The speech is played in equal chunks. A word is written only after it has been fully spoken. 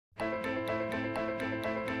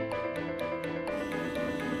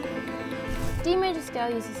D major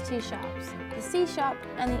scale uses two sharps, the C sharp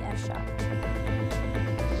and the F sharp.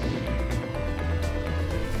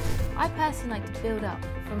 I personally like to build up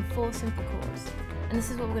from 4 simple chords, and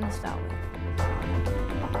this is what we're going to start with.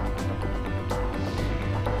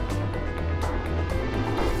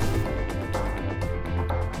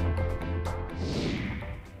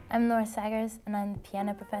 I'm Laura Saggers, and I'm the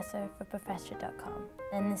piano professor for Professor.com,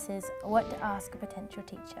 and this is What to Ask a Potential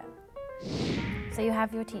Teacher. So you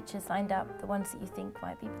have your teachers lined up, the ones that you think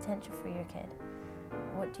might be potential for your kid.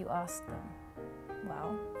 What do you ask them?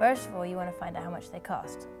 Well, first of all, you want to find out how much they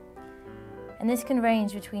cost. And this can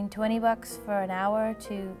range between 20 bucks for an hour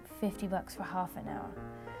to 50 bucks for half an hour.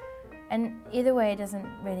 And either way, it doesn't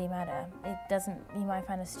really matter. You might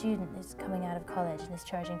find a student who's coming out of college and is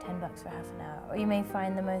charging 10 bucks for half an hour. Or you may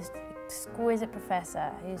find the most exquisite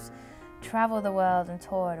professor who's traveled the world and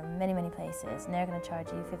toured many, many places, and they're going to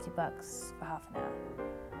charge you 50 bucks for half an hour.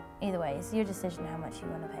 Either way, it's your decision how much you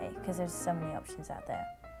want to pay, because there's so many options out there.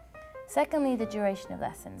 Secondly, the duration of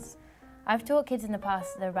lessons. I've taught kids in the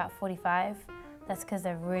past that they're about 45. That's because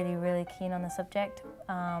they're really, really keen on the subject.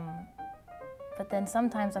 But then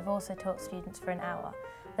sometimes I've also taught students for an hour.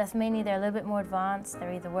 That's mainly they're a little bit more advanced,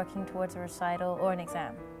 they're either working towards a recital or an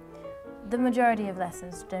exam. The majority of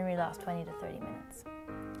lessons generally last 20 to 30 minutes.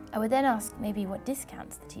 I would then ask maybe what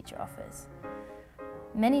discounts the teacher offers.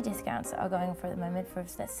 Many discounts are going for the moment for,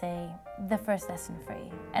 let's say, the first lesson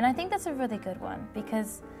free. And I think that's a really good one,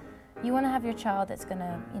 because you want to have your child that's going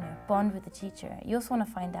to, bond with the teacher. You also want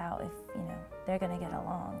to find out if, they're going to get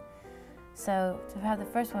along. So to have the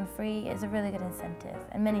first one free is a really good incentive,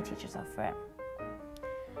 and many teachers offer it.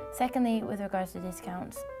 Secondly, with regards to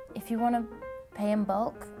discounts, if you want to pay in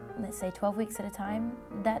bulk, let's say 12 weeks at a time,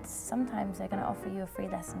 sometimes they're going to offer you a free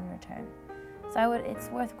lesson in return. So it's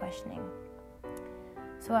worth questioning.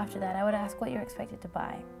 So after that, I would ask what you're expected to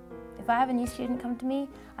buy. If I have a new student come to me,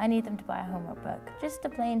 I need them to buy a homework book. Just a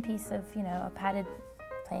plain piece of, a padded,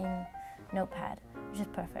 plain notepad, which is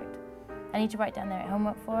perfect. I need to write down their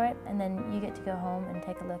homework for it, and then you get to go home and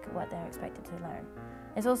take a look at what they're expected to learn.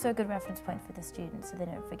 It's also a good reference point for the students so they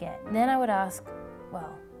don't forget. And then I would ask,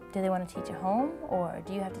 well, do they want to teach at home, or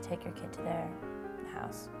do you have to take your kid to their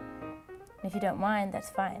house? And if you don't mind, that's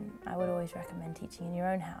fine. I would always recommend teaching in your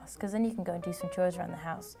own house, because then you can go and do some chores around the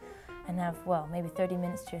house and have, maybe 30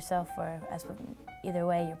 minutes to yourself, or either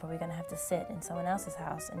way, you're probably going to have to sit in someone else's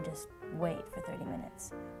house and just wait for 30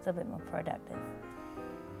 minutes. It's a bit more productive.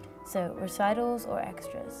 So recitals or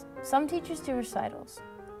extras. Some teachers do recitals.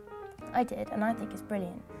 I did, and I think it's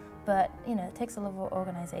brilliant. But, it takes a level of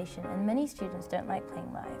organization, and many students don't like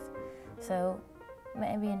playing live. So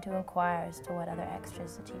maybe to inquire as to what other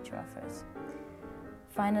extras the teacher offers.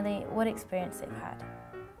 Finally, what experience they've had.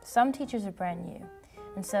 Some teachers are brand new,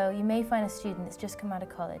 and so you may find a student that's just come out of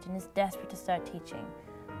college and is desperate to start teaching,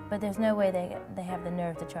 but there's no way they have the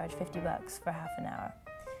nerve to charge 50 bucks for half an hour.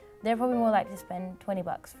 They're probably more likely to spend 20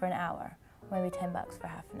 bucks for an hour, or maybe 10 bucks for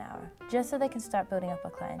half an hour, just so they can start building up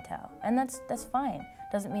a clientele. And that's fine.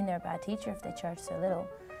 Doesn't mean they're a bad teacher if they charge so little,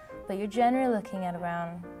 but you're generally looking at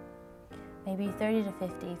around maybe 30 to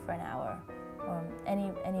 50 for an hour, or any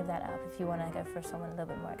of that up if you want to go for someone a little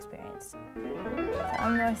bit more experienced. So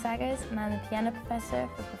I'm Laura Saggers, and I'm the piano professor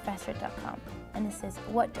for Professor.com, and this is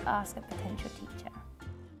What to Ask a Potential Teacher.